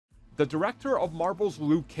The director of Marvel's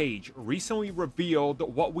Luke Cage recently revealed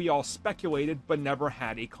what we all speculated but never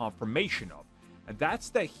had a confirmation of. And that's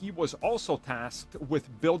that he was also tasked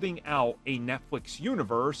with building out a Netflix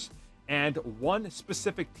universe, and one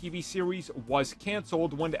specific TV series was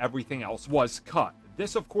canceled when everything else was cut.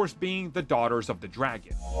 This, of course, being The Daughters of the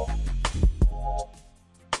Dragon.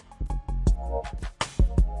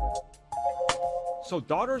 So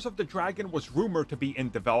Daughters of the Dragon was rumored to be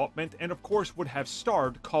in development and of course would have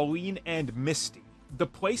starred Colleen and Misty. The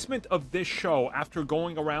placement of this show, after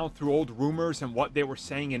going around through old rumors and what they were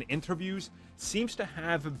saying in interviews, seems to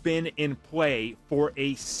have been in play for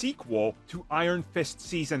a sequel to Iron Fist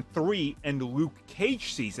Season 3 and Luke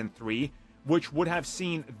Cage Season 3, which would have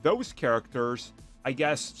seen those characters, I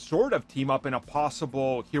guess, sort of team up in a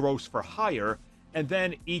possible Heroes for Hire, and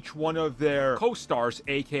then each one of their co-stars,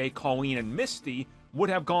 aka Colleen and Misty, would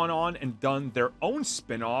have gone on and done their own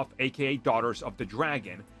spin-off, aka Daughters of the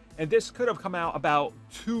Dragon. And this could have come out about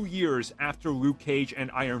 2 years after Luke Cage and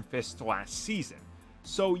Iron Fist's last season.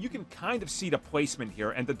 So you can kind of see the placement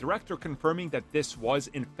here, and the director confirming that this was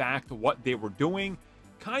in fact what they were doing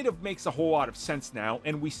kind of makes a whole lot of sense now,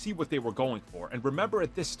 and we see what they were going for. And remember,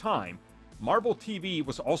 at this time, Marvel TV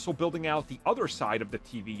was also building out the other side of the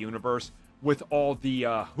TV universe with all the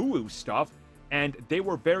Hulu stuff, and they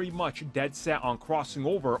were very much dead set on crossing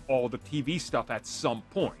over all the TV stuff at some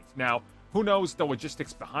point. Now, who knows the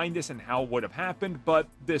logistics behind this and how it would have happened, but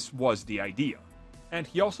this was the idea. And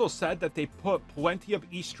he also said that they put plenty of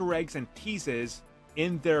Easter eggs and teases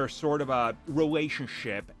in their sort of a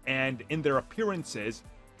relationship and in their appearances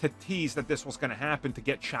to tease that this was going to happen, to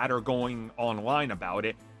get chatter going online about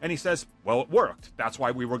it. And he says, well, it worked. That's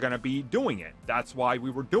why we were going to be doing it. That's why we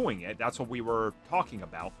were doing it. That's what we were talking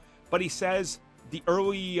about. But he says the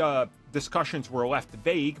early discussions were left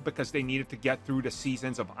vague because they needed to get through the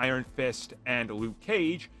seasons of Iron Fist and Luke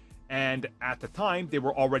Cage. And at the time, they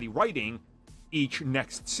were already writing each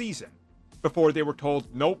next season before they were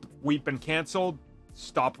told, nope, we've been canceled.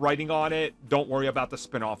 Stop writing on it. Don't worry about the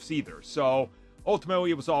spin-offs either. So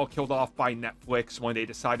ultimately, it was all killed off by Netflix when they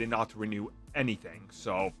decided not to renew anything.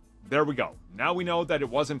 So there we go. Now we know that it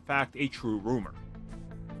was in fact a true rumor.